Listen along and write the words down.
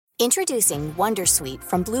Introducing Wondersuite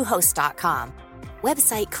from Bluehost.com.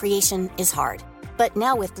 Website creation is hard, but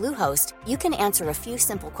now with Bluehost, you can answer a few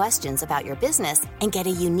simple questions about your business and get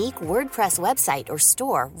a unique WordPress website or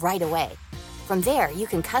store right away. From there, you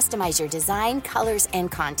can customize your design, colors,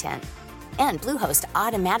 and content. And Bluehost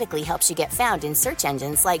automatically helps you get found in search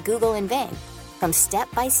engines like Google and Bing. From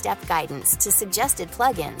step-by-step guidance to suggested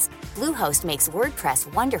plugins, Bluehost makes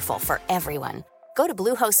WordPress wonderful for everyone. Go to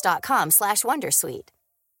bluehost.com/wondersuite.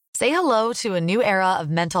 Say hello to a new era of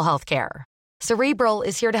mental health care. Cerebral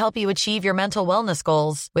is here to help you achieve your mental wellness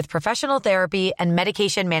goals with professional therapy and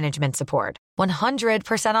medication management support.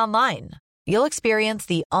 100% online. You'll experience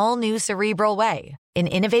the all-new Cerebral Way, an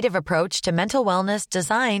innovative approach to mental wellness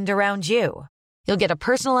designed around you. You'll get a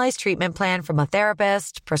personalized treatment plan from a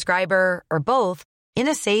therapist, prescriber, or both in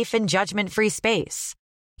a safe and judgment-free space.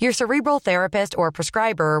 Your Cerebral therapist or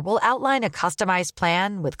prescriber will outline a customized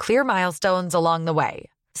plan with clear milestones along the way,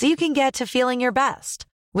 so you can get to feeling your best.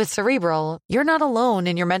 With Cerebral, you're not alone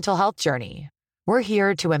in your mental health journey. We're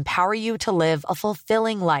here to empower you to live a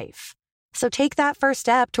fulfilling life. So take that first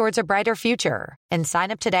step towards a brighter future and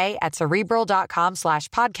sign up today at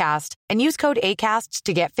Cerebral.com/podcast and use code ACAST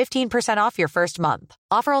to get 15% off your first month.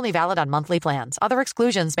 Offer only valid on monthly plans. Other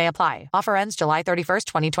exclusions may apply. Offer ends July 31st,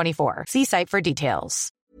 2024. See site for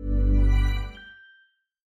details.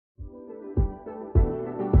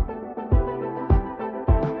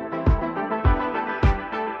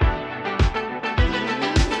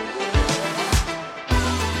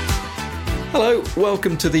 Hello,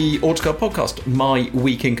 welcome to the Autocar Podcast, My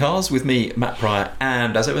Week in Cars, with me, Matt Pryor,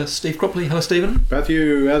 and as ever, Steve Cropley. Hello, Stephen.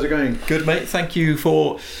 Matthew, how's it going? Good, mate. Thank you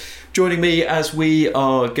for joining me as we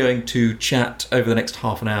are going to chat over the next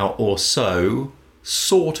half an hour or so,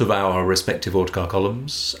 sort of our respective Autocar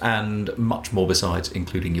columns, and much more besides,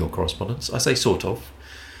 including your correspondence. I say sort of,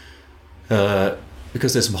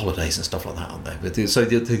 because there's some holidays and stuff like that, aren't there? So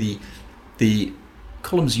the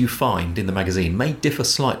columns you find in the magazine may differ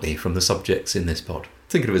slightly from the subjects in this pod.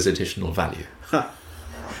 Think of it as additional value, I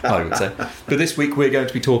would say. But this week we're going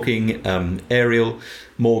to be talking Ariel,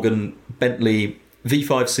 Morgan, Bentley,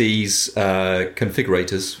 V5Cs,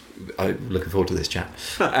 configurators. I'm looking forward to this chat.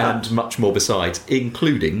 And much more besides,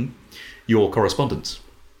 including your correspondence.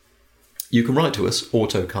 You can write to us,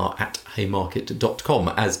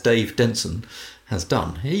 autocar@haymarket.com, as Dave Denson has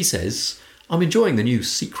done. He says, I'm enjoying the new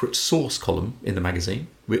Secret Source column in the magazine,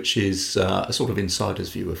 which is a sort of insider's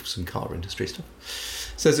view of some car industry stuff.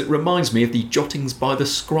 Says it reminds me of the Jottings by the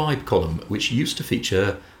Scribe column, which used to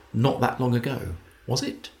feature not that long ago. Was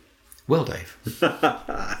it? Well, Dave,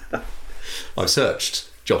 I've searched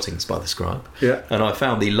Jottings by the Scribe, and I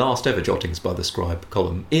found the last ever Jottings by the Scribe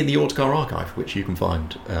column in the Autocar Archive, which you can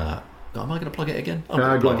find... Am I going to plug it again? I'm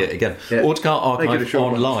going to plug it again. Yeah. Autocar Archive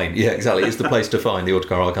Online. Yeah, exactly. It's the place to find the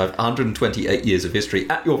Autocar Archive. 128 years of history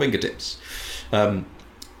at your fingertips. The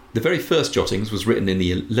very first Jottings was written in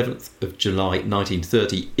the 11th of July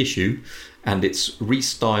 1930 issue, and its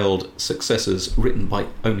restyled successors written by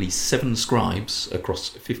only 7 scribes across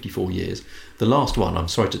 54 years. The last one, I'm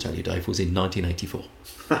sorry to tell you, Dave, was in 1984.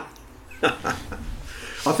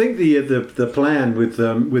 I think the plan with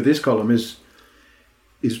this column is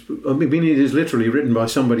it is literally written by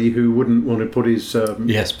somebody who wouldn't want to put his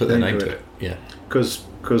put their name to it. Yeah, because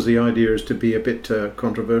the idea is to be a bit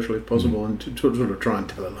controversial if possible, and to sort of try and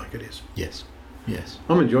tell it like it is. Yes.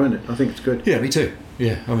 I'm enjoying it. I think it's good. Yeah, me too.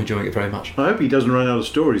 Yeah, I'm enjoying it very much. I hope he doesn't run out of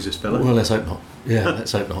stories, this fella. Well, let's hope not. Yeah,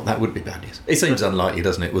 let's hope not. That would be bad news. It seems unlikely,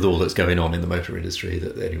 doesn't it, with all that's going on in the motor industry,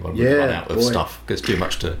 that anyone would run out of stuff because too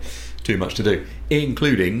much to do,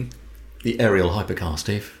 including the Ariel hypercar.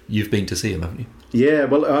 Steve, you've been to see him, haven't you? Yeah,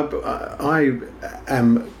 well, I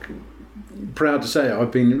am proud to say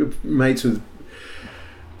I've been mates with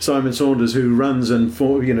Simon Saunders, who runs and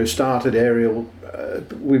started Ariel.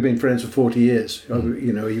 We've been friends for 40 years.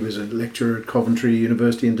 He was a lecturer at Coventry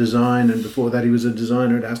University in design, and before that he was a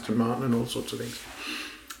designer at Aston Martin and all sorts of things.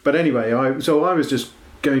 But anyway, I was just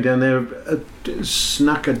going down there,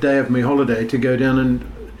 snuck a day of my holiday to go down and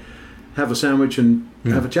have a sandwich and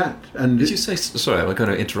have a chat. And did you say? Sorry, I'm going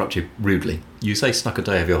to interrupt you rudely. You say snuck a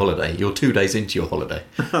day of your holiday. You're 2 days into your holiday.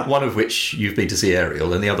 One of which you've been to see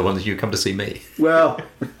Ariel, and the other one is you come to see me. Well.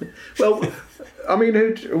 I mean,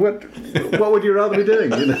 what would you rather be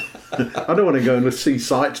doing? I don't want to go and see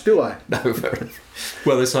sights, do I? No, fair enough.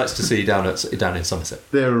 Well, there's sights to see down in Somerset.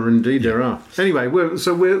 There are. Anyway,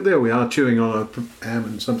 there we are chewing on a ham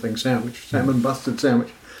and something sandwich, salmon bustard sandwich.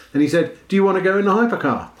 And he said, "Do you want to go in the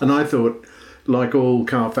hypercar?" And I thought, like all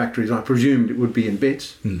car factories, I presumed it would be in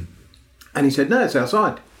bits. And he said, "No, it's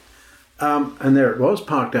outside." And there it was,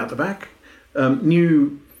 parked out the back.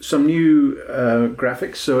 New some new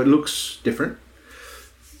graphics, so it looks different.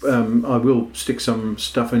 I will stick some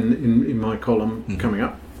stuff in my column coming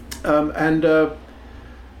up. And a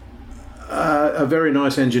very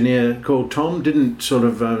nice engineer called Tom didn't sort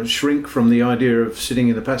of shrink from the idea of sitting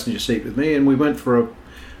in the passenger seat with me, and we went for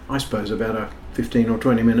about a 15 or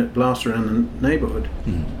 20 minute blast around the neighbourhood.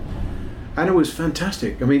 And it was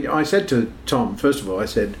fantastic. I mean, I said to Tom, first of all, I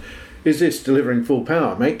said, is this delivering full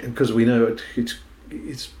power, mate? Because we know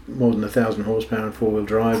it's more than 1,000 horsepower and four-wheel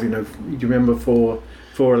drive. You know, do you remember four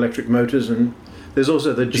electric motors? And there's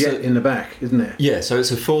also the jet in the back, isn't there? Yeah, so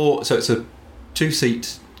it's a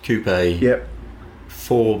two-seat coupe. Yep.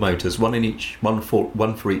 4 motors, one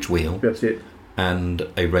for each wheel. That's it. And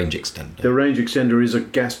a range extender. The range extender is a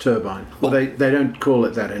gas turbine. Well, they don't call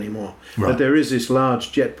it that anymore. Right. But there is this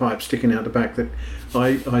large jet pipe sticking out the back that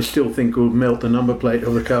I still think will melt the number plate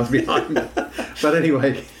of the cars behind it. But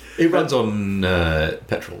anyway... It runs on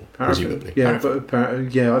petrol, presumably. Yeah,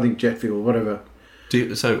 I think jet fuel, whatever.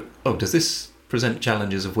 Does this present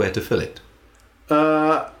challenges of where to fill it?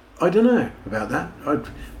 I don't know about that.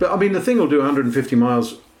 But I mean, the thing will do 150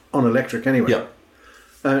 miles on electric anyway. Yeah.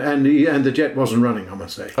 And the jet wasn't running, I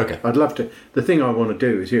must say. Okay. I'd love to. The thing I want to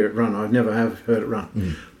do is hear it run. I never have heard it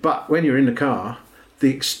run. But when you're in the car,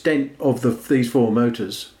 the extent of these 4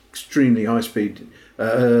 motors, extremely high speed,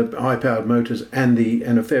 high powered motors, and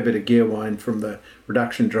a fair bit of gear wind from the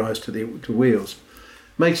reduction drives to wheels,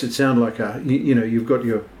 makes it sound like you've got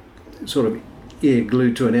your sort of ear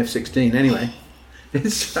glued to an F-16 anyway.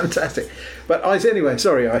 It's fantastic. But I said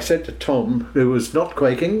to Tom, who was not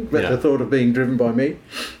quaking at the thought of being driven by me,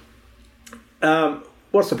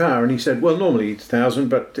 what's the power? And he said, well, normally it's 1,000,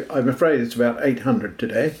 but I'm afraid it's about 800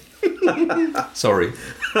 today. Sorry.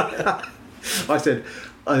 I said,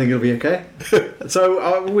 I think it'll be okay.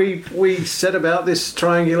 So we set about this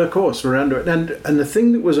triangular course around it. And the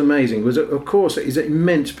thing that was amazing was, of course, is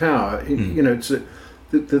immense power. You know, it's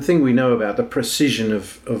the thing we know about the precision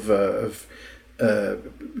of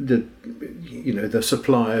the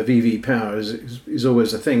supply of EV power is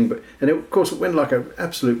always a thing, and of course it went like an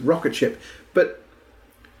absolute rocket ship, but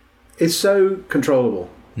it's so controllable,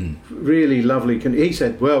 really lovely. He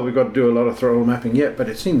said, well, we've got to do a lot of throttle mapping yet, but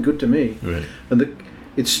it seemed good to me. Really? And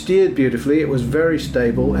it steered beautifully, it was very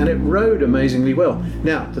stable, and it rode amazingly well.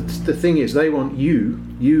 Now the thing is, they want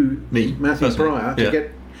me, Matthew Pryor, to get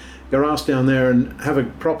your ass down there and have a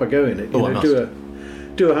proper go in it. Do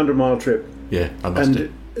a 100-mile trip. Yeah, I must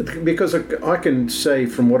do. Because I can say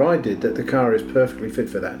from what I did that the car is perfectly fit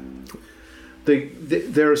for that.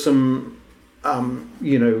 There are some,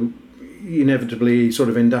 inevitably sort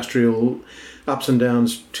of industrial ups and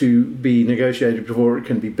downs to be negotiated before it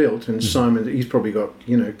can be built. And Simon, he's probably got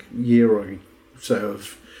a year or so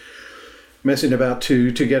of messing about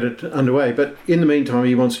to get it underway. But in the meantime,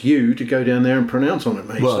 he wants you to go down there and pronounce on it,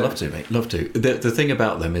 mate. Well, I'd love to, mate. Love to. The thing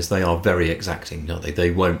about them is they are very exacting, aren't they?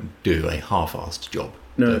 They won't do a half-assed job.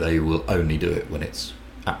 No. They will only do it when it's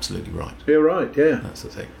absolutely right. You're right, yeah. That's the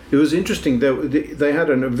thing. It was interesting. They had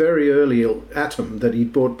a very early Atom that he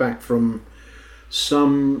bought back from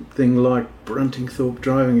something like Bruntingthorpe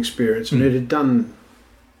Driving Experience, and it had done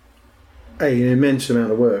an immense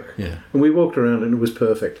amount of work. Yeah. And we walked around and it was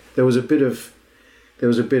perfect. There was a bit of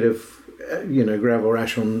gravel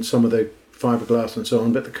rash on some of the fiberglass and so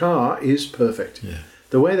on, but the car is perfect. Yeah.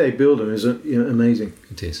 The way they build them is amazing.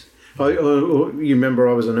 It is. You remember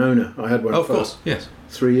I was an owner. I had one of course, yes.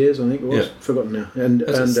 3 years, I think it was. Yeah. Forgotten now. And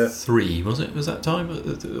 3, was it? Was that time?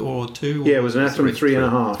 Or 2? Yeah, it was an Atom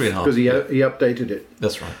 3.5. 3.5. Because he updated it.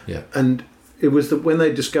 That's right, yeah. And it was when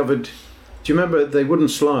they discovered... Do you remember they wouldn't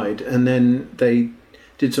slide, and then they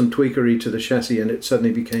did some tweakery to the chassis, and it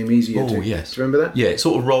suddenly became easier to... Oh, yes. Do you remember that? Yeah, it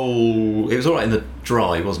sort of rolled... It was all right in the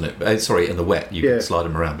dry, wasn't it? In the wet, you could slide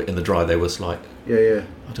them around, but in the dry, they were slight. Yeah.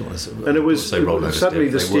 I don't want to say... And it was suddenly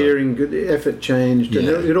the steering, the effort changed, and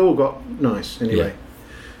it all got nice, anyway. Yeah.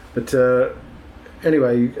 But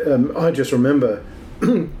anyway, I just remember,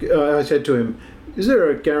 I said to him, is there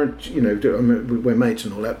a guarantee, we're mates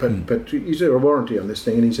and all that, but is there a warranty on this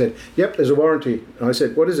thing? And he said, yep, there's a warranty. And I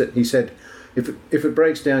said, what is it? He said, if it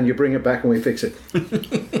breaks down, you bring it back and we fix it.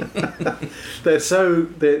 They're so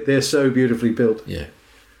beautifully built. Yeah.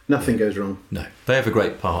 Nothing goes wrong. No. They have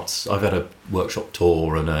great parts. I've had a workshop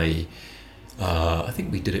tour and I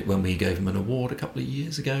think we did it when we gave them an award a couple of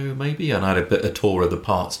years ago, maybe, and I had a tour of the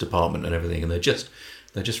parts department and everything, and they're just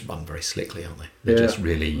run very slickly, aren't they? They're just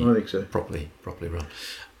really I think so. properly run.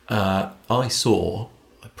 I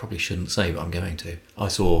probably shouldn't say, but I'm going to. I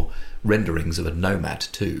saw renderings of a Nomad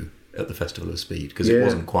 2 at the Festival of Speed because it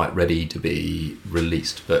wasn't quite ready to be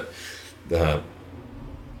released, but the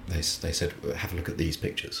they said, have a look at these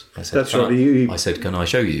pictures. I said, that's right. I said, can I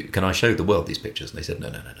show the world these pictures? And they said,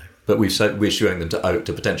 no. But we're showing them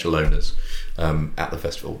to potential owners at the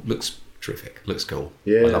festival. Looks terrific. Looks cool.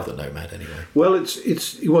 Yeah. I love the Nomad anyway. Well,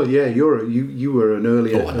 you were an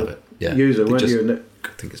earlier I love it. Yeah. user, weren't you? I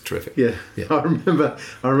think it's terrific. Yeah. I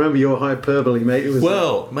remember your hyperbole, mate. It was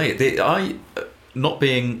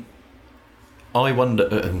I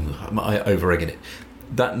wonder. Am I over-egging it?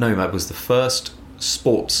 That Nomad was the first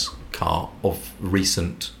sports car of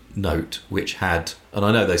recent note which had, and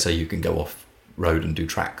I know they say you can go off road and do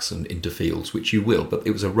tracks and into fields, which you will, but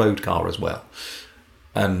it was a road car as well.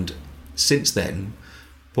 And since then,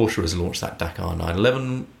 Porsche has launched that Dakar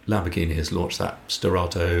 911, Lamborghini has launched that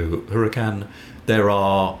Starato Huracan. There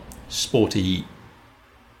are sporty,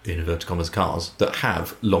 in inverted commas, cars that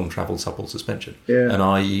have long travel supple suspension. Yeah. And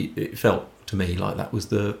it felt to me like that was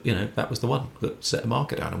the one that set a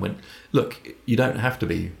market down and went, look, you don't have to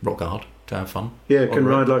be rock hard to have fun. Yeah, it can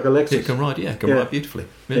ride like a Lexus. It can ride beautifully.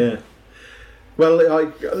 Yeah. Well,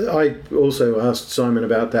 I also asked Simon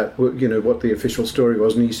about that, what the official story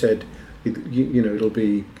was, and he said, it'll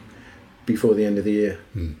be before the end of the year.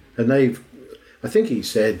 And I think he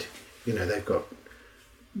said, they've got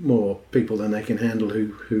more people than they can handle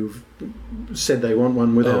who've said they want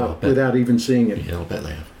one without even seeing it. Yeah, I'll bet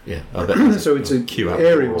they have. Yeah, I bet. So it's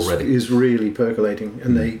Ariel is really percolating,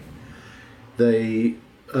 and they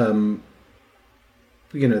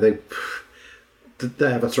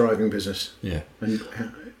have a thriving business. Yeah, and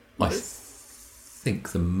I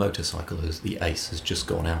think the motorcycle the Ace has just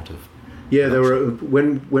gone out of. Yeah, there were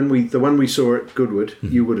the one we saw at Goodwood.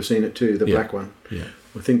 You would have seen it too, the black one. Yeah.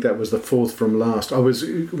 I think that was the fourth from last.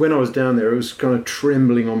 When I was down there, it was kind of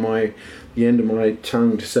trembling on the end of my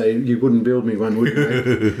tongue to say you wouldn't build me one, would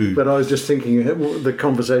you? But I was just thinking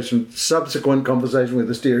the subsequent conversation with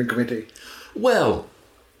the steering committee. Well,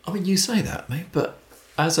 I mean, you say that, mate, but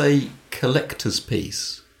as a collector's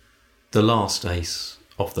piece, the last Ace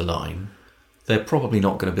off the line, they're probably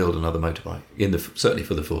not going to build another motorbike certainly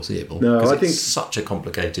for the foreseeable. No, I think it's such a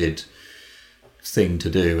complicated thing to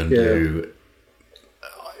do do.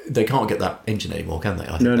 They can't get that engine anymore, can they?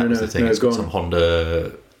 I think that was the thing. It's got some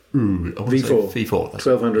Honda V4. V4.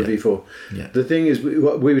 1200 V4. Yeah. The thing is,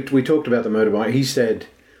 we talked about the motorbike. He said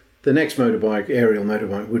the next motorbike, Ariel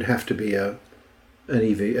motorbike, would have to be an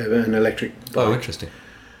EV, an electric bike. Oh, interesting.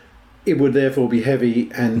 It would therefore be heavy,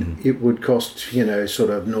 and it would cost, sort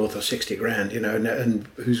of north of 60 grand, and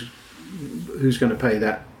who's going to pay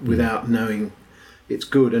that without knowing it's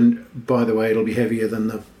good? And by the way, it'll be heavier than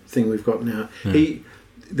the thing we've got now.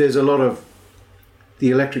 There's a lot of the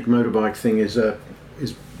electric motorbike thing is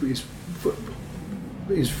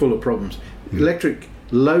full of problems. Electric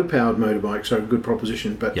low-powered motorbikes are a good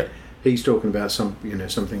proposition, but he's talking about something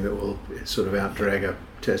that will sort of outdrag a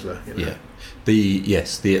Tesla. Yeah. I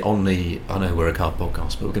know we're a car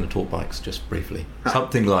podcast, but we're going to talk bikes just briefly.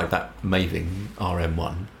 Something like that Maving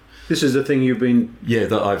RM1. This is the thing you've been... Yeah,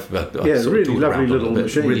 that I've really lovely little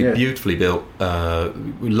machine. Really beautifully built,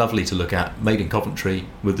 lovely to look at, made in Coventry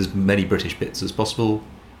with as many British bits as possible.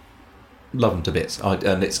 Love them to bits.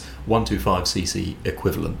 And it's 125cc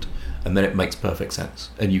equivalent, and then it makes perfect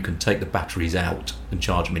sense. And you can take the batteries out and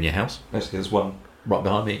charge them in your house. Actually, there's one right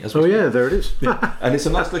behind me. There it is. Yeah. And it's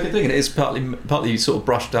a nice looking thing, and it is partly sort of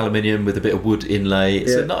brushed aluminium with a bit of wood inlay.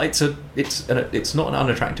 It's not an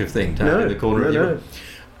unattractive thing to have in the corner of your room.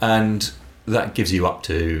 And that gives you up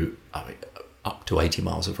to 80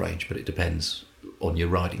 miles of range, but it depends on your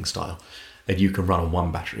riding style. And you can run on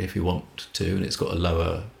one battery if you want to, and it's got a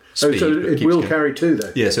lower speed. So it will carry two,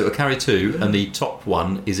 though? Yeah, so it will carry two, and the top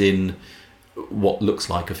one is in what looks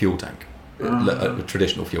like a fuel tank, a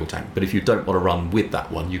traditional fuel tank. But if you don't want to run with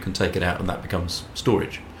that one, you can take it out, and that becomes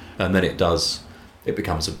storage. And then it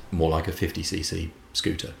becomes more like a 50cc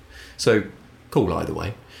scooter. So cool either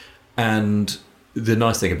way. And the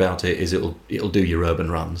nice thing about it is it'll do your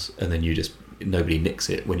urban runs, and then nobody nicks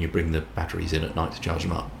it when you bring the batteries in at night to charge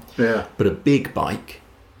them up. Yeah. But a big bike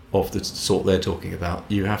of the sort they're talking about,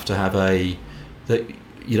 you have to have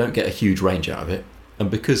you don't get a huge range out of it,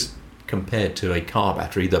 and because compared to a car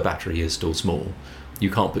battery, the battery is still small,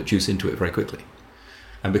 you can't put juice into it very quickly.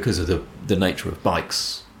 And because of the nature of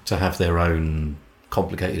bikes to have their own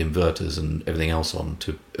complicated inverters and everything else on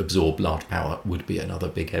to absorb large power would be another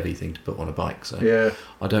big heavy thing to put on a bike. So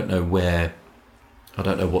I don't know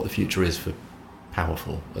what the future is for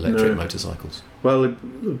powerful electric motorcycles. Well,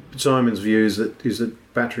 Simon's view is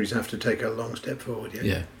that batteries have to take a long step forward.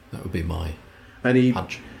 Yeah, that would be my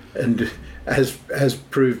hunch. And as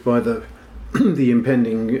proved by the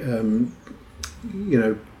impending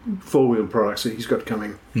 4-wheel products that he's got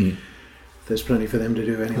coming. there's plenty for them to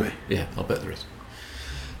do anyway. Yeah, I'll bet there is.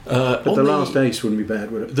 But the last ace wouldn't be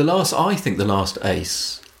bad, would it? I think the last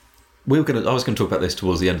ace. I was going to talk about this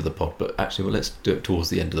towards the end of the pod, but actually, let's do it towards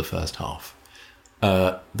the end of the first half.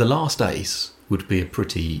 The last ace would be a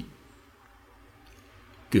pretty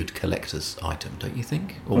good collector's item, don't you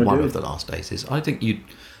think? Or one of the last aces. I think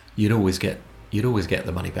you'd always get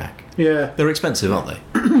the money back. Yeah, they're expensive, aren't they?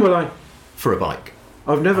 Well, for a bike,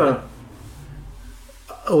 I've never.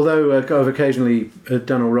 Although I've occasionally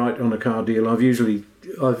done all right on a car deal, I'm usually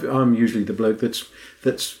the bloke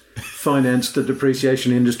that's financed the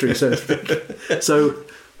depreciation industry, so to speak. So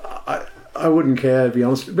I wouldn't care, to be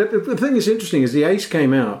honest. But the thing that's interesting is the Ace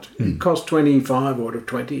came out. It cost 25 out of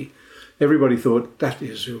 20. Everybody thought that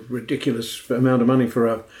is a ridiculous amount of money for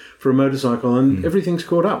a motorcycle, and everything's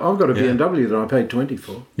caught up. I've got a BMW that I paid 20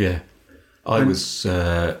 for. Yeah, I was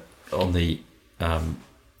on the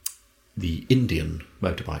Indian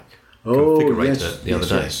motorbike configurator the other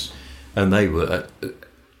day, and they were.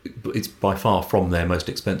 It's by far from their most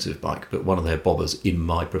expensive bike, but one of their bobbers in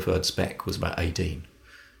my preferred spec was about 18,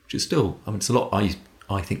 which is still. I mean, it's a lot.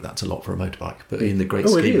 I think that's a lot for a motorbike, but in the great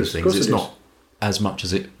scheme of things, it's not as much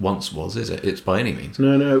as it once was, is it? It's by any means.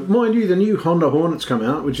 No. Mind you, the new Honda Hornet's come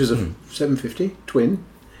out, which is a 750 twin.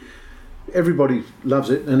 Everybody loves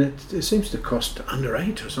it, and it seems to cost under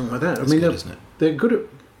 8 or something like that. That's good, isn't it? They're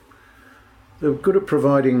good at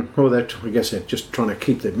providing. Well, I guess they're just trying to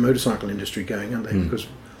keep the motorcycle industry going, aren't they? Because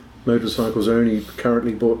motorcycles are only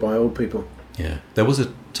currently bought by old people. Yeah, there was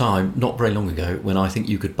a time not very long ago when I think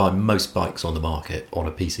you could buy most bikes on the market on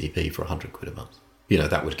a PCP for £100 a month. You know,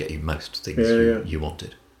 that would get you most things you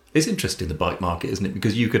wanted. It's interesting, the bike market, isn't it?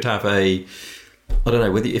 Because you could have I don't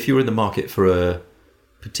know, if you were in the market for a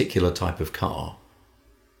particular type of car.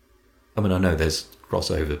 I mean, I know there's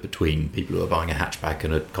crossover between people who are buying a hatchback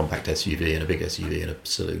and a compact SUV and a big SUV and a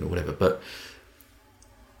saloon or whatever, but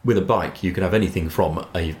with a bike you can have anything from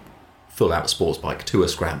a full-out sports bike to a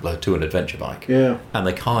scrambler to an adventure bike, and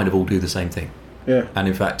they kind of all do the same thing. And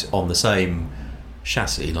in fact, on the same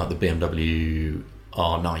chassis, like the BMW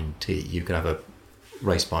R9T, you can have a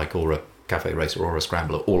race bike or a cafe racer or a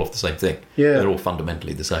scrambler, all off the same thing. They're all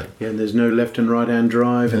fundamentally the same. And there's no left and right hand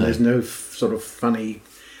drive, and there's no sort of funny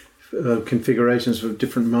configurations for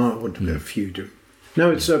different a few do.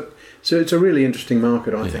 No, it's a really interesting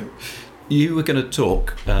market, I think. You were going to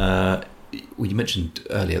talk. You mentioned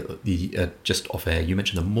earlier just off air. You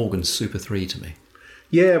mentioned the Morgan Super 3 to me.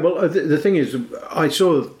 Yeah, well, the thing is, I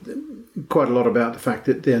saw quite a lot about the fact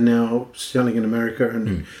that they're now selling in America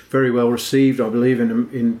and very well received, I believe,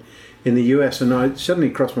 in the US. And I suddenly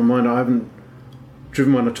crossed my mind, I haven't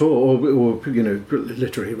driven one at all, or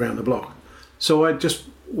literally around the block. So I just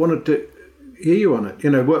wanted to hear you on it.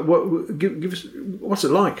 Give us, what's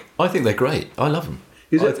it like? I think they're great. I love them.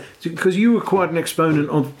 Is it because you were quite an exponent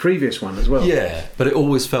of the previous one as well? Yeah, but it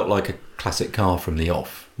always felt like a classic car from the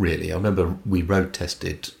off, really. I remember we road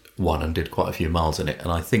tested one and did quite a few miles in it,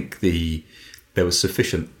 and I think there was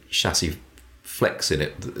sufficient chassis flex in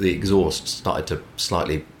it that the exhaust started to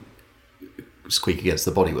slightly squeak against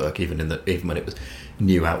the bodywork, even when it was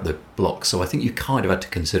new out the block. So I think you kind of had to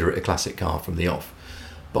consider it a classic car from the off.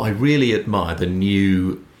 But I really admire the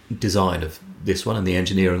new design of this one and the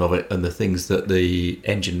engineering of it, and the things that the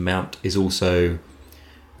engine mount is also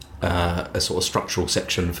a sort of structural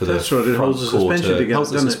section for the front. It holds the suspension together.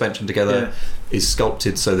 Holds the suspension together. Is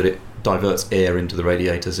sculpted so that it diverts air into the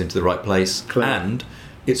radiators into the right place. And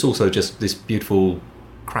it's also just this beautiful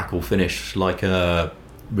crackle finish, like a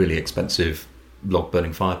really expensive log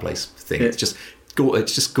burning fireplace thing. It's just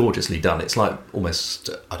gorgeously done. It's like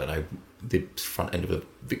almost, I don't know, the front end of a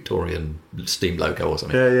Victorian steam loco or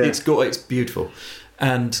something. It's beautiful,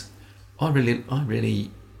 and I really,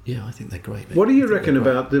 I think they're great. Mate. What do you reckon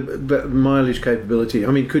about the mileage capability?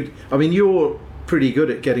 I mean, you're pretty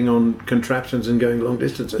good at getting on contraptions and going long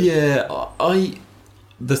distances. Yeah,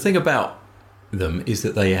 the thing about them is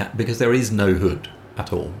that because there is no hood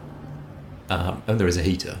at all, and there is a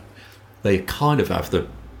heater, they kind of have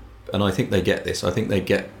and I think they get this. I think they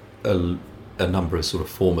get a number of sort of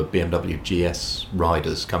former BMW GS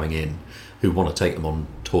riders coming in who want to take them on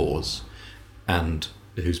tours, and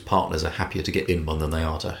whose partners are happier to get in one than they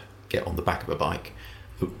are to get on the back of a bike,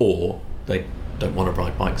 or they don't want to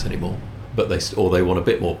ride bikes anymore, but they want a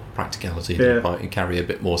bit more practicality and carry a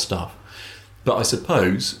bit more stuff. But I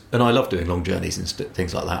suppose, and I love doing long journeys and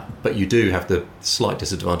things like that, but you do have the slight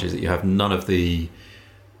disadvantage that you have none of the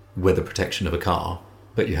weather protection of a car,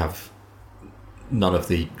 but you have none of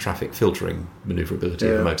the traffic filtering manoeuvrability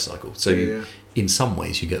of a motorcycle. So in some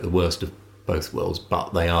ways you get the worst of both worlds,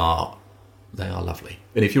 but they are lovely.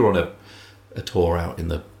 And if you're on a tour out in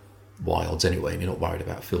the wilds anyway, and you're not worried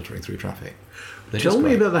about filtering through traffic. Tell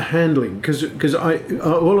me about the handling, because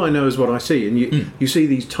all I know is what I see, and you see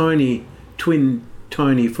these tiny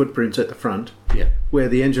footprints at the front, where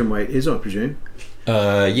the engine weight is, I presume.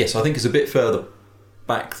 Yes, I think it's a bit further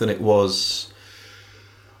back than it was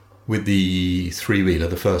with the three-wheeler,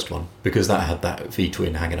 the first one, because that had that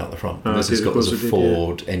V-twin hanging out the front. This has got a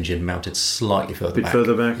Ford engine mounted slightly further back.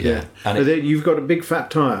 Further back, yeah. And then you've got a big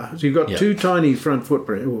fat tyre. So you've got two tiny front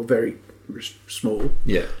footprints, or very small,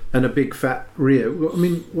 and a big fat rear. I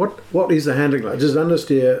mean, what is the handling like? Does it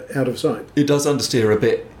understeer out of sight? It does understeer a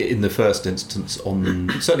bit in the first instance,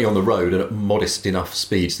 certainly on the road, and at modest enough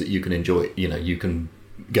speeds that you can enjoy it. You know, you can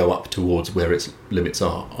go up towards where its limits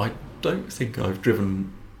are. I don't think I've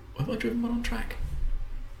driven... Have I driven one on track?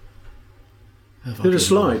 Did it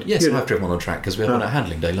slide? Yes, I've driven one on track because we had one at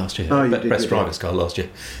handling day last year. Best driver's car last year.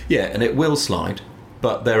 Yeah, and it will slide,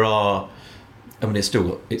 but there are... I mean, it's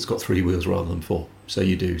got 3 wheels rather than 4, so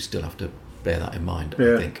you do still have to bear that in mind.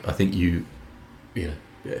 I think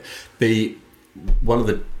one of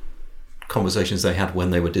the conversations they had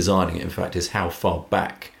when they were designing it, in fact, is how far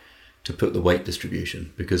back to put the weight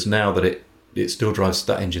distribution, because now that it still drives,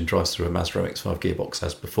 that engine drives through a Mazda MX-5 gearbox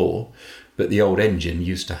as before, but the old engine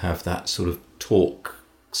used to have that sort of torque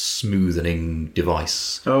smoothening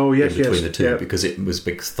device between the two, because it was a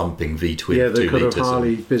big thumping V-twin, 2 the kind litres. of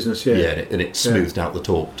Harley business, and it smoothed out the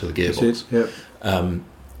torque to the gearbox.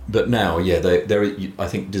 But now, I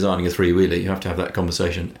think designing a three-wheeler, you have to have that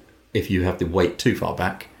conversation. If you have the weight too far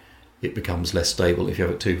back, it becomes less stable. If you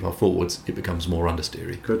have it too far forwards, it becomes more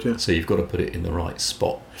understeery. Gotcha. So you've got to put it in the right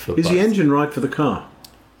spot for Is both. the engine right for the car?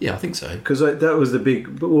 Yeah, I think so. Because that was the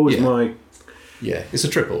big... But what was my... Yeah, it's a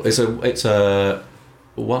triple. It's a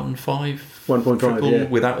 1.5 triple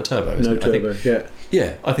without a turbo. No turbo,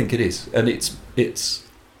 Yeah, I think it is. And it's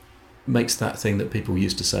makes that thing that people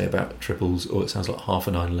used to say about triples, or it sounds like half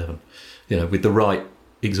a 911. You know, with the right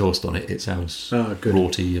exhaust on it, it sounds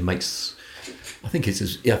raughty and makes... I think it's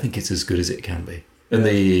as good as it can be. And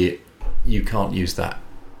you can't use that.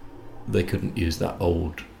 They couldn't use that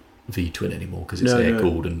old V-twin anymore because it's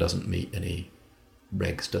air-cooled and doesn't meet any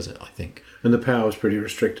regs, does it? I think. And the power's pretty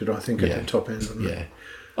restricted, I think, at the top end.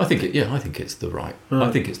 I think it's the right. I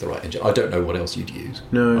think it's the right engine. I don't know what else you'd use.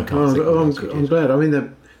 No, I'm glad. I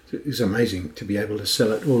mean, it's amazing to be able to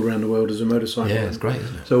sell it all around the world as a motorcycle. Yeah, it's great,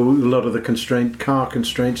 isn't it? So a lot of the car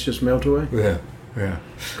constraints just melt away. Yeah.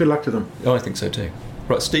 Good luck to them. Oh, I think so too.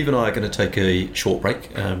 Right, Steve and I are going to take a short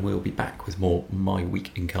break, and we'll be back with more My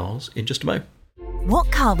Week in Cars in just a moment.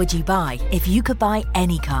 What car would you buy if you could buy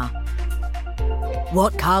any car?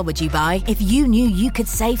 What car would you buy if you knew you could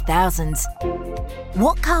save thousands?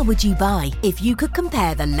 What car would you buy if you could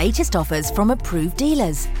compare the latest offers from approved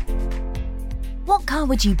dealers? What car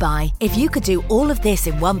would you buy if you could do all of this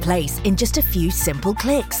in one place in just a few simple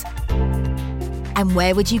clicks? And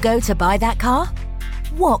where would you go to buy that car?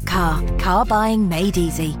 What Car? Car buying made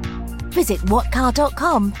easy. Visit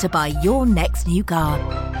whatcar.com to buy your next new car.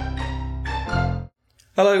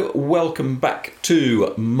 Hello, welcome back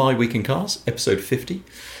to My Week in Cars, episode 50.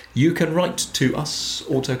 You can write to us,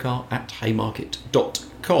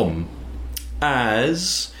 autocar@haymarket.com,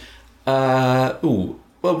 as...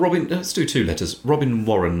 Robin, let's do 2 letters. Robin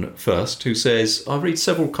Warren first, who says, I read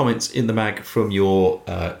several comments in the mag from your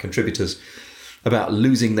contributors about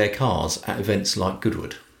losing their cars at events like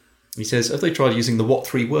Goodwood. He says, have they tried using the What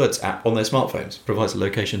 3 Words app on their smartphones? Provides a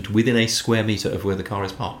location to within a square metre of where the car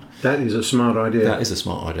is parked. That is a smart idea. That is a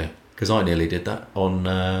smart idea, because I nearly did that on...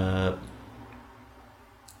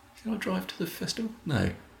 did I drive to the festival? No.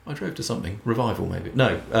 I drove to something. Revival, maybe.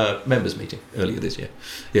 No, members meeting earlier this year.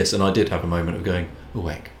 Yes, and I did have a moment of going, oh,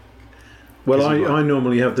 heck. Well, I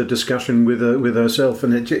normally have the discussion with herself,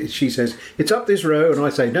 and she says, it's up this road, and I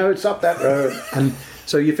say, no, it's up that road. And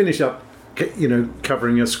so you finish up,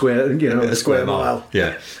 covering a square, a square mile.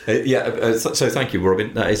 Yeah. So thank you,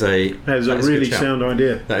 Robin. That is a really sound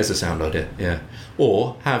idea. That is a sound idea, yeah.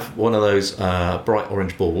 Or have one of those bright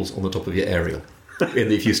orange balls on the top of your Ariel,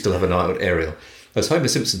 if you still have an old Ariel. As Homer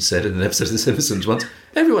Simpson said in an episode of The Simpsons once,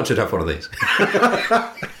 everyone should have one of these.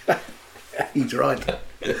 He's right.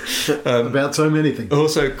 About so many things.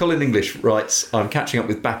 Also, Colin English writes, I'm catching up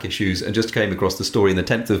with back issues and just came across the story in the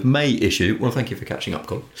 10th of May issue. Well, thank you for catching up,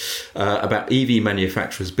 Colin. About EV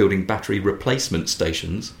manufacturers building battery replacement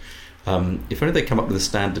stations. If only they come up with a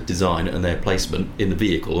standard design and their placement in the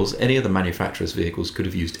vehicles, any of the manufacturers' vehicles could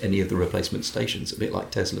have used any of the replacement stations, a bit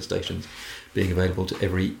like Tesla stations being available to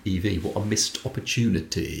every EV. What a missed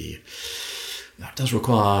opportunity. That does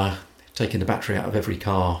require taking the battery out of every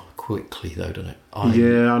car quickly, though, doesn't it? I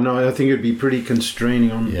think it'd be pretty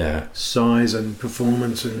constraining on size and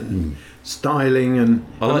performance and styling. And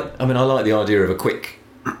I like the idea of a quick.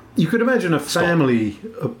 You could imagine a family,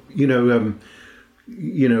 all the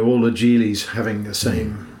Geelys having the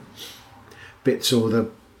same bits or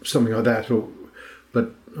something like that.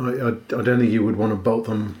 But I don't think you would want to bolt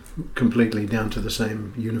them completely down to the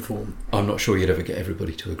same uniform. I'm not sure you'd ever get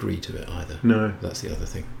everybody to agree to it either. No. That's the other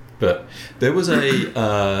thing. But there was a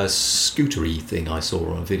scootery thing I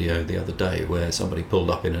saw on a video the other day where somebody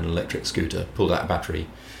pulled up in an electric scooter, pulled out a battery,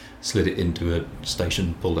 slid it into a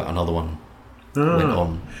station, pulled out another one, went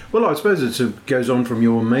on. Well, I suppose it goes on from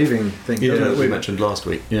your Maving thing. Yeah, that we mentioned last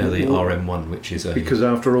week. Yeah, the RM1, which is because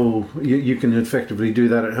after all, you can effectively do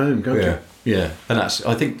that at home, can't you? Yeah, and that's,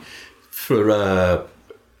 I think, for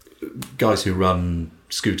guys who run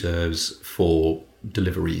scooters for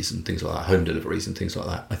deliveries and things like that, home deliveries and things like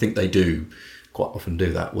that, I think they do quite often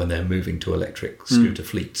do that when they're moving to electric scooter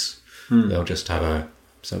fleets. They'll just have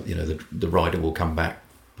the rider will come back,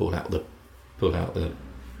 pull out the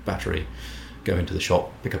battery, go into the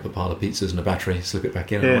shop, pick up a pile of pizzas and a battery, slip it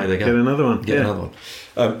back in, and away they go. Get another one.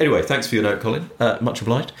 Anyway, thanks for your note, Colin. Much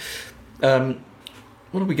obliged.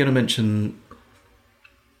 What are we going to mention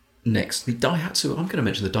next? The Daihatsu. I'm going to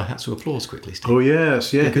mention the Daihatsu applause quickly, Steve. Oh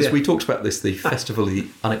yes, because we talked about this, the Festival of the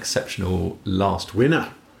Unexceptional last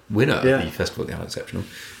winner of the Festival of the Unexceptional,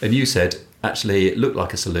 and you said actually it looked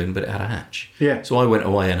like a saloon, but it had a hatch. Yeah. So I went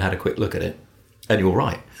away and had a quick look at it, and you're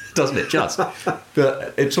right, doesn't it? Just,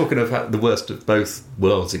 but it's talking of the worst of both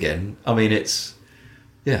worlds again. I mean, it's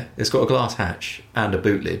got a glass hatch and a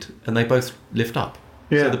boot lid, and they both lift up.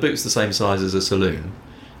 Yeah. So the boot's the same size as a saloon,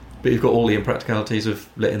 but you've got all the impracticalities of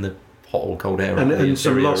letting the hot or cold air out and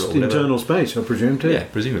some lost internal space, I presume, too. Yeah,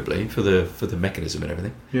 presumably for the mechanism and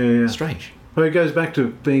everything. Yeah. Strange. Well, it goes back to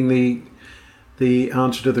being the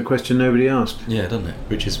answer to the question nobody asked. Yeah, doesn't it?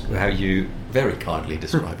 Which is how you very kindly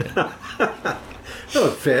describe it. Oh,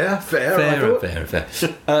 fair.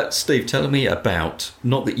 Steve, tell me about,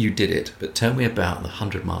 not that you did it, but tell me about the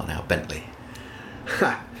 100-mile-an-hour Bentley.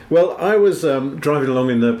 Well, I was driving along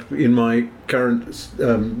in my current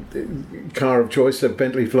car of choice, a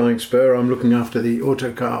Bentley Flying Spur. I'm looking after the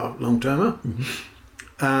Autocar long-termer.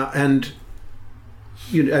 And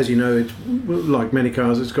as you know, it's, like many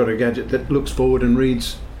cars, it's got a gadget that looks forward and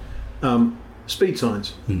reads speed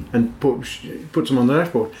signs and puts them on the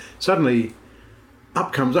dashboard. Suddenly,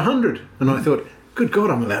 up comes 100. And I thought, good God,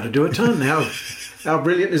 I'm allowed to do a ton. How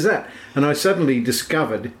brilliant is that? And I suddenly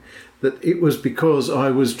discovered that it was because I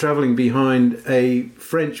was travelling behind a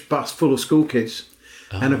French bus full of school kids.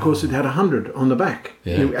 And of course it had 100 on the back,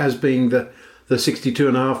 as being the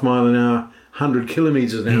 62.5 mile an hour, 100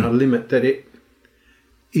 kilometres an hour limit that it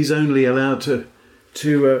is only allowed to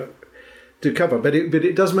cover. But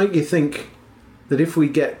it does make you think that if we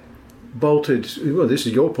get bolted, well, this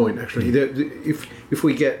is your point actually, that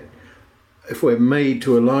if we're made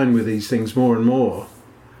to align with these things more and more,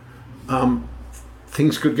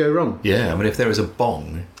 things could go wrong. Yeah, I mean, if there is a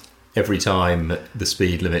bong every time the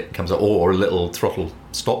speed limit comes up, or a little throttle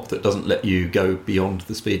stop that doesn't let you go beyond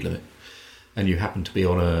the speed limit, and you happen to be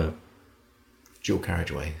on a dual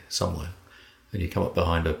carriageway somewhere, and you come up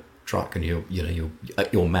behind a truck, and you're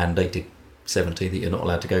mandated 70 that you're not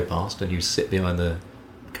allowed to go past, and you sit behind the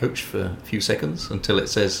coach for a few seconds until it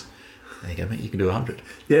says, "There you go, mate, you can do 100."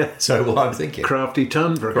 Yeah. So what I'm thinking, crafty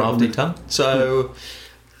ton for a crafty ton. So,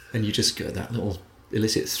 and you just get that little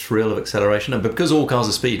illicit thrill of acceleration, and because all cars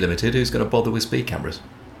are speed limited, who's going to bother with speed cameras?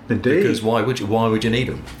 Indeed. Because why would you need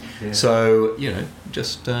them? Yeah. So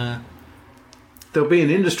just there'll be an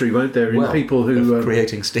industry, won't there, in people who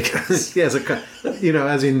creating stickers. Yes,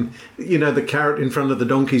 as in the carrot in front of the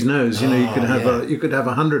donkey's nose. You could have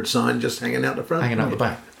 100 sign just hanging out the front, hanging out the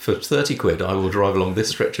back. For 30 quid, I will drive along this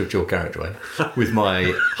stretch of dual carriageway with my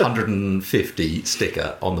 150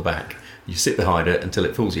 sticker on the back. You sit behind it until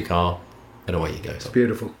it fools your car, and away you go. It's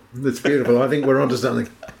beautiful. I think we're onto something.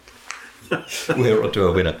 We're onto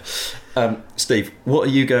a winner. Steve, what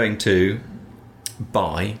are you going to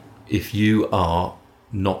buy if you are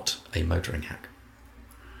not a motoring hack?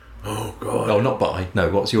 Oh God! Oh, not buy. No,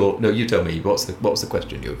 you tell me. What's the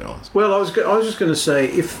question you were going to ask? Well, I was just going to say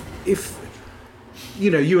if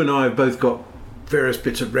you and I have both got various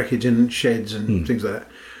bits of wreckage in sheds and things like that.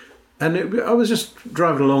 And I was just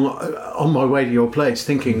driving along on my way to your place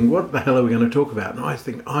thinking, what the hell are we going to talk about? And I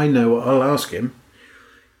think, I know what I'll ask him.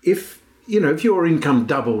 If your income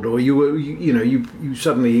doubled, or you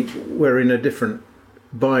suddenly were in a different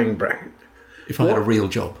buying bracket. If I had a real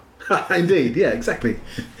job. Indeed, yeah, exactly.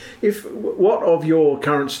 What of your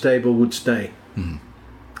current stable would stay?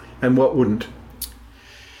 And what wouldn't?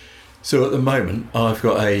 So at the moment, I've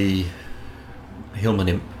got a Hillman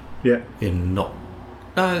Imp. Yeah. No,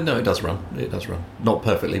 it does run. It does run. Not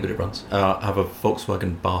perfectly, but it runs. I have a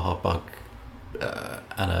Volkswagen Baja Bug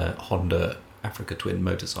and a Honda Africa Twin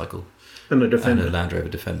motorcycle. And a Defender. And a Land Rover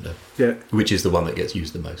Defender. Yeah. Which is the one that gets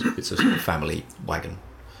used the most. It's a sort of family wagon.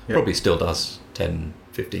 Yeah. Probably still does 10,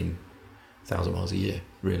 15,000 miles a year,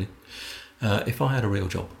 really. If I had a real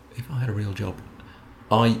job,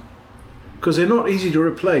 because they're not easy to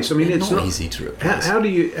replace. I mean, it's not easy to replace. How do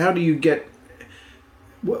you get?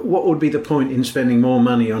 What would be the point in spending more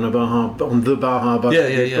money on the Baja Bug?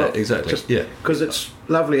 Yeah, exactly. Because it's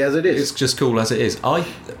lovely as it is. It's just cool as it is. I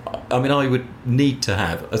mean, I would need to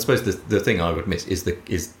have. I suppose the thing I would miss is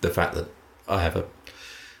the fact that I have a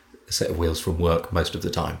set of wheels from work most of the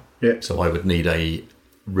time. Yeah. So I would need a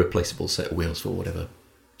replaceable set of wheels for whatever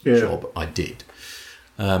job I did,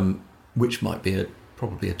 which might be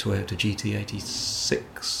probably a Toyota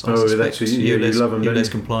GT86. You love them, ULEZ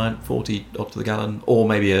compliant, 40 odd to the gallon, or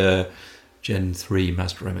maybe a Gen 3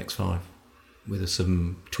 Mazda MX-5 with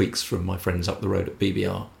some tweaks from my friends up the road at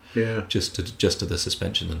BBR. Yeah, just to the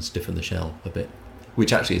suspension and stiffen the shell a bit,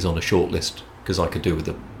 which actually is on a short list because I could do with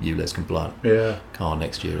a ULEZ compliant car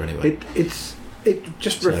next year anyway. It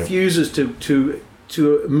just refuses to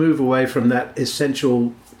move away from that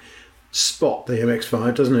essential spot, the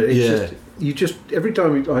MX-5, doesn't it? Every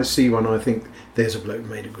time I see one, I think there's a bloke who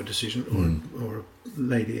made a good decision, or a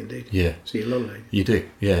lady indeed. Yeah, see a lot of ladies. You do,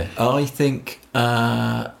 yeah. I think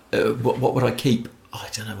what would I keep? I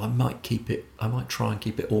don't know. I might keep it. I might try and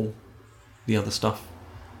keep it all. The other stuff.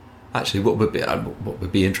 Actually, what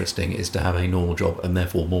would be interesting is to have a normal job and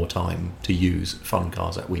therefore more time to use fun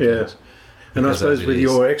cars at weekends. Yeah. And I suppose with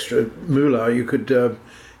your extra moolah, you could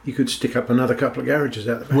stick up another couple of garages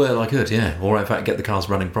out the back. Well, I could, yeah. Or in fact, get the cars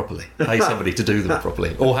running properly. Pay somebody to do them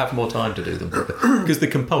properly, or have more time to do them properly. Because the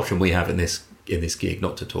compulsion we have in this gig,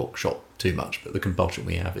 not to talk shop too much, but the compulsion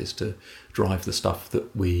we have is to drive the stuff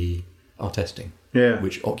that we are testing. Yeah.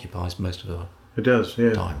 Which occupies most of our time. It does.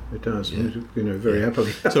 Yeah. Very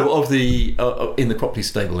happily. So, of the in the Cropley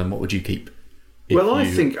stable, then what would you keep? I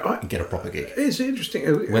think get a proper gig. It's interesting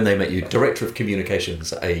when they make you director of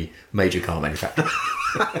communications at a major car manufacturer.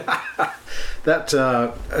 That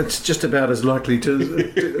it's just about as likely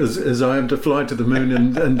as I am to fly to the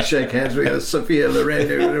moon and shake hands with Sophia Loren,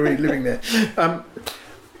 who's already living there.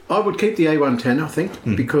 I would keep the A110, I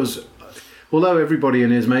think, because although everybody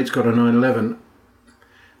and his mate's got a 911,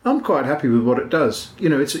 I'm quite happy with what it does.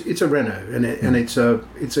 It's a Renault, and it's a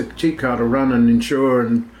cheap car to run and insure,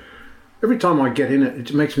 and every time I get in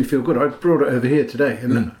it makes me feel good. I brought it over here today,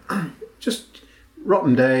 and just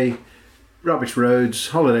rotten day, rubbish roads,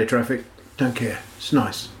 holiday traffic, don't care. It's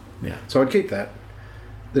nice. Yeah. So I'd keep that.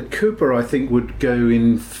 The Cooper, I think, would go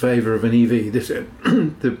in favour of an EV. The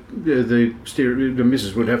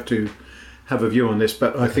missus would have to have a view on this,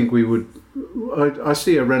 but I think we would. I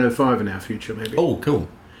see a Renault 5 in our future, maybe. Oh, cool.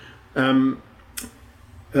 The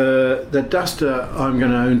Duster I'm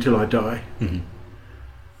going to own till I die. Mm-hmm.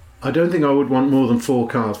 I don't think I would want more than 4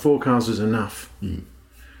 cars. 4 cars is enough. Mm.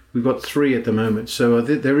 We've got 3 at the moment, so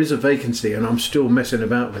there is a vacancy, and I'm still messing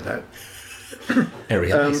about with that.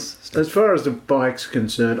 Ariel. As far as the bike's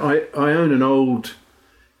concerned, I own an old,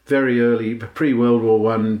 very early, pre-World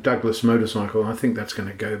War I Douglas motorcycle. I think that's going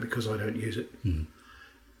to go because I don't use it. Mm.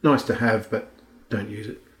 Nice to have, but don't use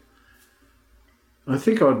it. I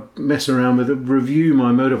think I'd mess around with it, review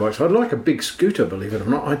my motorbikes. I'd like a big scooter, believe it or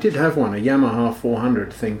not. I did have one, a Yamaha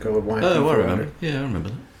 400 thing called YP400. Oh, I remember. Yeah, I remember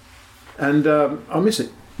that. And I miss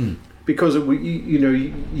it because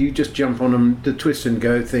you just jump on them, the twist and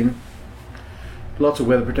go thing. Lots of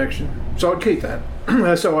weather protection, so I'd keep that.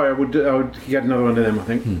 So I would get another one of them, I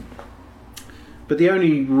think. But the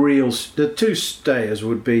only the 2 stayers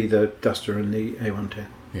would be the Duster and the A110.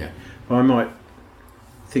 Yeah, I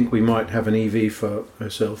think we might have an EV for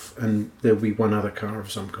herself, and there'll be one other car of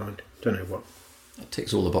some kind. Don't know what. That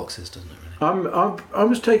ticks all the boxes, doesn't it? Really? I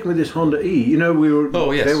was taken with this Honda E. There we were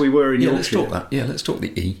in Yorkshire. Let's talk that. Yeah, let's talk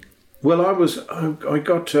the E. Well, I was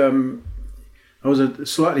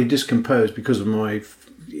slightly discomposed because of my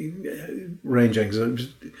range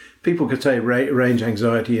anxiety. People could say range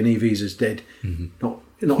anxiety in EVs is dead. Mm-hmm.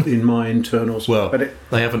 Not in my internals. Well, but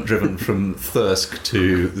they haven't driven from Thirsk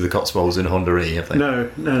to the Cotswolds in Honda E, have they?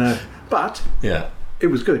 No. But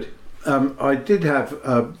it was good. I did have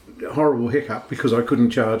a horrible hiccup because I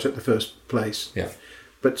couldn't charge at the first place. Yeah.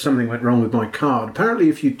 But something went wrong with my card. Apparently,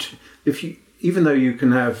 if you even though you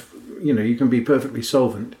can have, you can be perfectly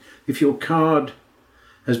solvent, if your card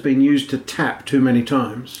has been used to tap too many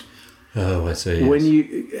times. Oh, I see. When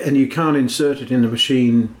you can't insert it in the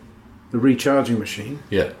machine, the recharging machine.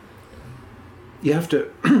 Yeah. you have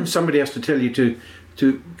to. Somebody has to tell you to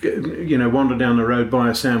wander down the road, buy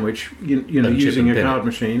a sandwich, using a card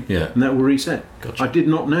machine, and that will reset. Gotcha. I did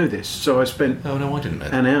not know this, so I spent I didn't know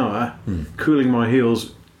an hour cooling my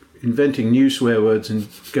heels, inventing new swear words and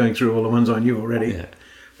going through all the ones I knew already. Yeah.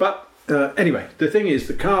 But anyway, the thing is,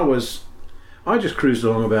 the car was... I just cruised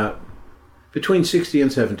along about between 60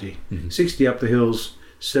 and 70. 60 up the hills,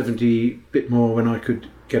 70 bit more when I could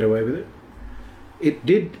get away with it. It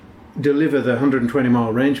did deliver the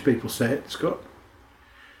 120-mile range people say it, Scott.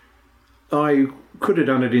 I could have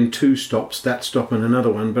done it in 2 stops, that stop and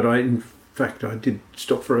another one, but in fact I did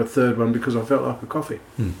stop for a third one because I felt like a coffee.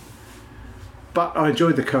 But I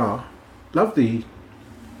enjoyed the car. Loved the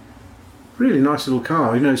really nice little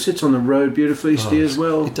car. Sits on the road beautifully, steers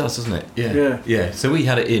well. It does, doesn't it? Yeah. So we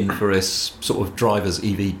had it in for a sort of driver's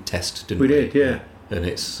EV test, didn't we? We did, yeah. And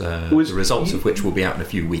it's the results of which will be out in a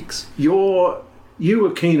few weeks. You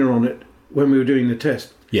were keener on it when we were doing the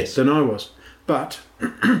test, yes, than I was. But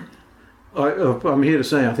I'm here to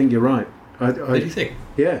say I think you're right. What do you think?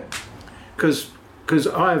 Yeah, because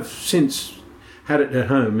I've since had it at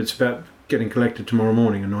home. It's about getting collected tomorrow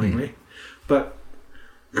morning, annoyingly. But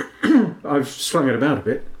I've slung it about a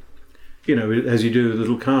bit, as you do with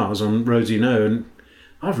little cars on roads and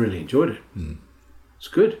I've really enjoyed it. It's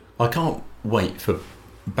good. I can't wait for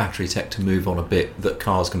battery tech to move on a bit, that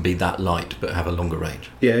cars can be that light but have a longer range.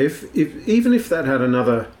 Yeah, even if that had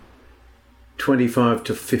another 25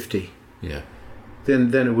 to 50,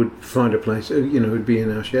 then it would find a place. It would be in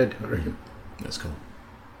our shed, I reckon. That's cool.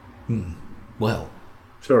 Well.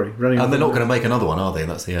 Sorry, running. And they're not going to make another one, are they?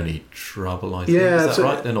 That's the only trouble, I think. Yeah, is that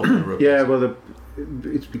right? They're not going to replace Yeah, well,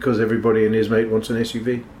 it's because everybody and his mate wants an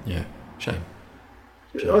SUV. Yeah, shame.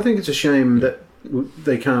 I think it's a shame that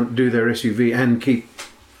they can't do their SUV and keep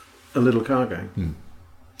a little car going.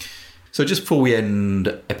 So just before we end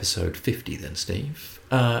episode 50, then, Steve,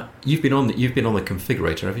 you've been on the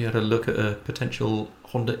configurator. Have you had a look at a potential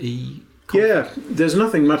Honda E? Yeah, there's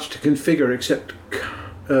nothing much to configure except.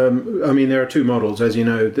 There are 2 models, as you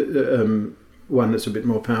know. One that's a bit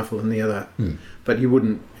more powerful than the other, but you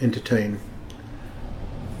wouldn't entertain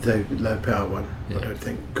the low power one, I don't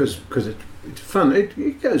think, because it's fun.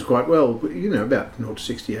 It goes quite well, about 0 to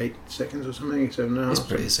 68 seconds or something.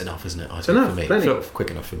 7.5. It's enough, isn't it? It's enough, for me. Plenty. It felt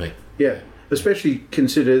quick enough for me. Yeah, especially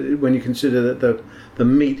when you consider that the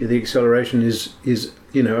meat of the acceleration is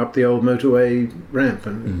up the old motorway ramp,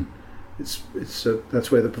 and it's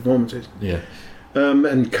that's where the performance is. Yeah.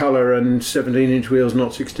 And colour and 17-inch wheels,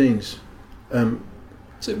 not 16s.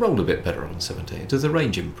 So it rolled a bit better on 17. Does the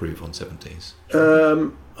range improve on 17s?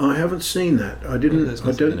 I haven't seen that. I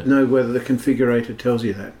don't know whether the configurator tells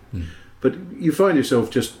you that. But you find yourself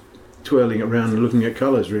just twirling around and looking at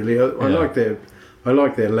colours. Really, I like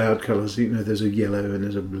their loud colours. There's a yellow and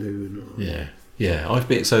there's a blue and all. Yeah. I've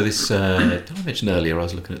been so this. Did I mention earlier? I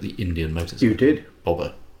was looking at the Indian motorcycle. You did.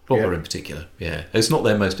 Bobber in particular. Yeah, it's not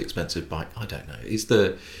their most expensive bike. I don't know. It's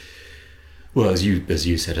as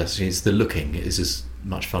you said, it's the looking is as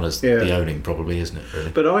much fun as the owning, probably, isn't it?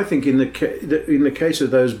 Really. But I think in the case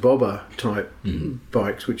of those bobber type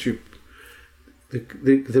bikes, which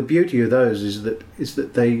the beauty of those is that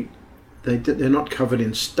they're not covered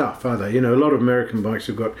in stuff, are they? A lot of American bikes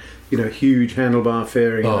have got huge handlebar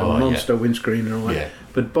fairing and a monster windscreen and all that. Yeah.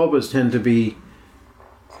 But bobbers tend to be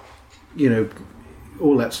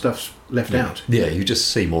all that stuff's left out. Yeah, you just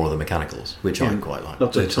see more of the mechanicals, which I quite like.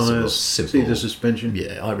 Lots of tyres, see the suspension.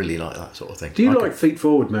 Yeah, I really like that sort of thing. Do you like feet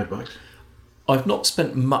forward motorbikes? I've not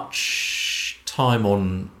spent much time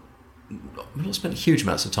on... I've not spent huge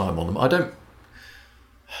amounts of time on them. I don't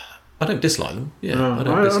dislike them. Yeah, no, I had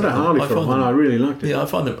a Harley for a while. I really liked it. Yeah, I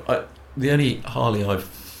find them... the only Harley I've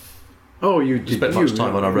spent much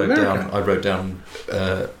time on, I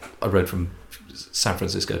rode from San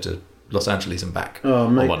Francisco to Los Angeles and back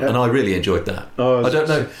on one, and I really enjoyed that. I don't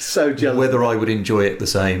know whether I would enjoy it the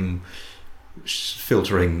same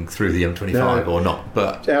filtering through the M25 or not,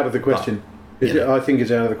 but it's out of the question. I think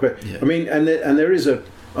it's out of the question. I mean, and there is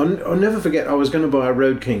I'll never forget, I was going to buy a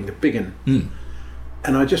Road King, the big one,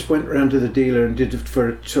 and I just went round to the dealer and did it for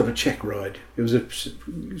a sort of check ride. It was a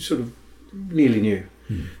sort of nearly new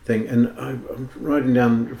thing, and I'm riding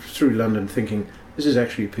down through London thinking, this is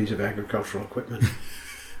actually a piece of agricultural equipment.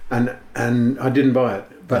 And I didn't buy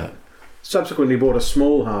it, but subsequently bought a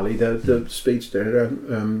small Harley, the Speedster,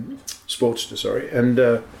 Sportster, sorry, and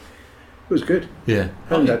it was good. Yeah,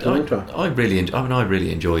 hadn't that long time. I really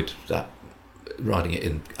enjoyed that, riding it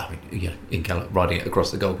riding it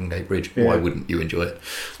across the Golden Gate Bridge. Yeah. Why wouldn't you enjoy it?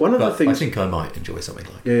 One of the things I think I might enjoy something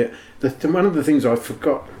like that. Yeah, one of the things I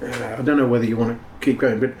forgot. I don't know whether you want to keep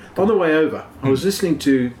going, but on the way over, I was listening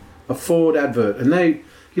to a Ford advert, and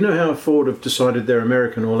you know how Ford have decided they're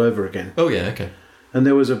American all over again. Oh yeah, okay. And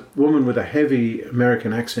there was a woman with a heavy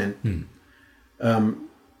American accent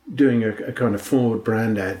doing a kind of Ford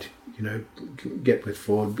brand ad, get with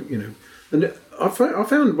Ford, And I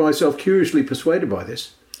found myself curiously persuaded by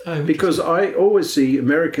this because I always see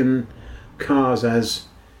American cars as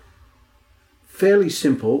fairly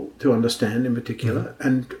simple to understand in particular,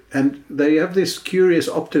 and they have this curious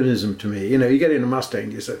optimism to me. You get in a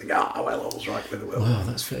Mustang, you sort of think, all's right with the world. Well,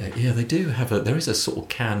 that's fair. Yeah, they do have there is a sort of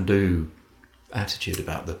can-do attitude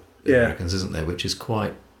about the Americans, isn't there? Which is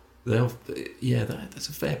quite. That's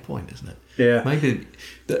a fair point, isn't it? Yeah. Maybe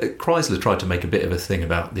Chrysler tried to make a bit of a thing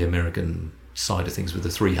about the American side of things with the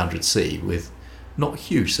 300C, with not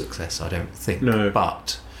huge success, I don't think. No.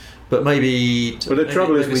 But maybe. But the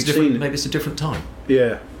trouble is, maybe it's a different time.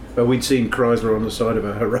 Yeah, but we'd seen Chrysler on the side of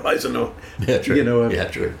a Horizon, or true.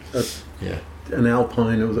 True. An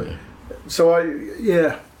Alpine, or the. So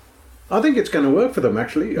I think it's going to work for them.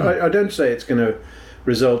 Actually, I don't say it's going to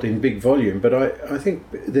result in big volume, but I think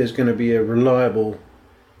there's going to be a reliable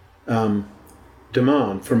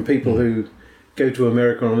demand from people who go to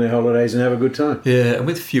America on their holidays and have a good time. Yeah, and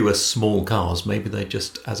with fewer small cars, maybe they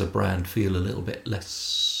just, as a brand, feel a little bit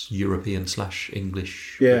less European /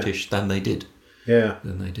 English, British than they did. Yeah.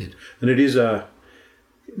 And it is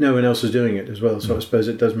no one else is doing it as well, so I suppose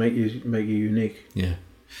it does make you unique. Yeah.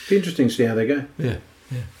 Be interesting to see how they go. Yeah.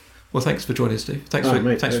 Well, thanks for joining us, Steve. Thanks for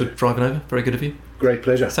driving over. Very good of you. Great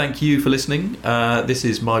pleasure. Thank you for listening. This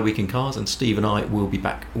is My Week in Cars, and Steve and I will be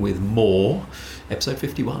back with more. Episode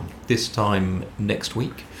 51. This time next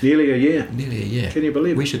week. Nearly a year. Can you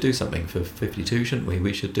believe it? We should do something for 52, shouldn't we?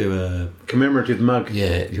 We should do a commemorative mug.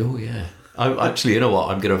 Yeah. Oh, yeah. Actually, you know what?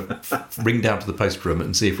 I'm going to ring down to the post room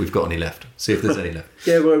and see if we've got any left. See if there's any left.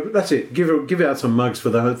 Yeah, well, that's it. Give out some mugs for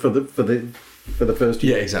the first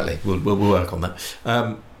year. Yeah, exactly. We'll work on that.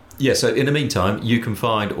 So in the meantime, you can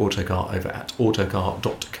find Autocar over at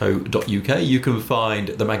autocar.co.uk. You can find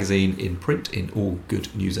the magazine in print in all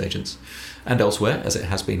good newsagents and elsewhere, as it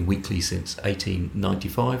has been weekly since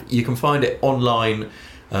 1895. You can find it online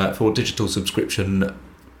for digital subscription,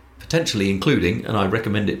 potentially including, and I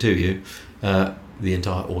recommend it to you, the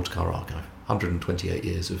entire Autocar archive. 128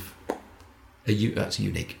 years of... that's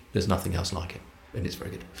unique. There's nothing else like it, and it's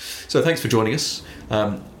very good. So thanks for joining us.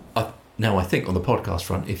 Now, I think on the podcast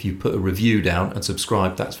front, if you put a review down and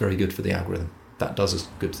subscribe, that's very good for the algorithm. That does us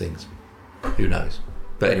good things. Who knows?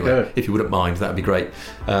 But anyway, if you wouldn't mind, that would be great.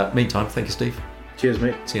 Meantime, thank you, Steve. Cheers,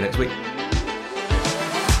 mate. See you next week.